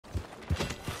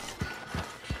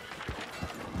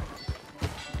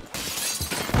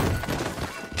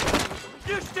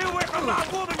my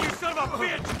woman, you son of a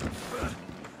bitch!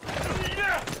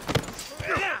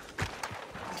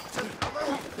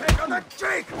 Take on the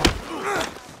drink!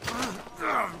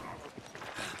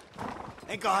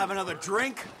 Think I'll have another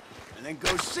drink, and then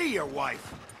go see your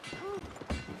wife.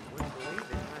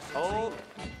 Oh,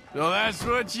 So that's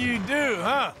what you do,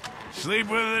 huh? Sleep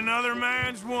with another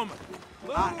man's woman.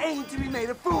 I aim to be made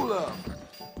a fool of.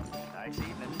 nice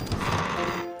evening.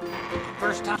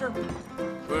 First time?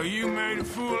 Well, you made a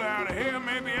fool out of him,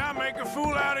 maybe I'll make a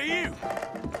fool out of you.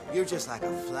 You're just like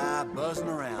a fly buzzing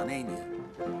around, ain't you?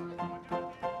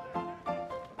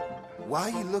 Why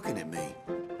are you looking at me?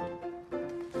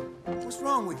 What's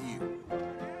wrong with you?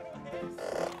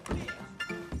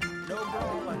 No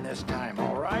brawling this time,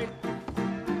 all right?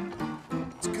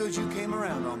 It's good you came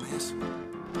around on this.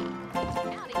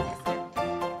 Howdy, mister.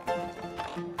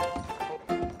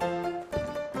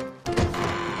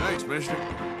 Thanks, mister.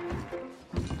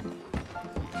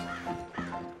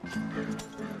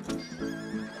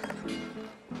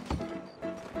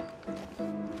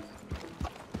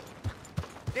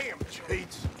 Damn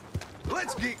cheats.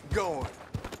 Let's get going.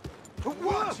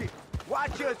 Watch it.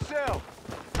 Watch yourself.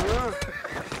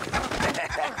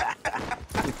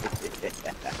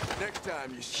 Next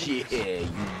time you see Yeah, you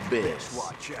bet.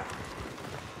 watch out.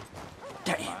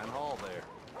 Damn. Fine haul there.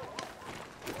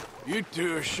 You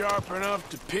two are sharp enough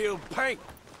to peel paint.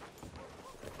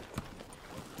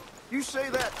 You say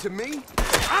that to me?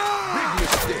 Big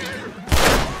mistake.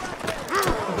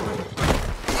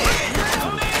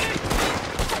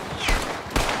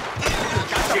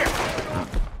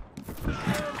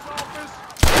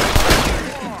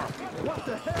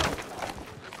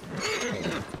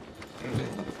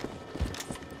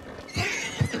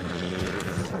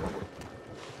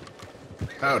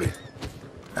 Howdy.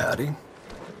 Howdy.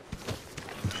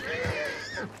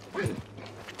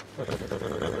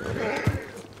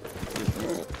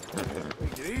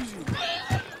 Take it easy.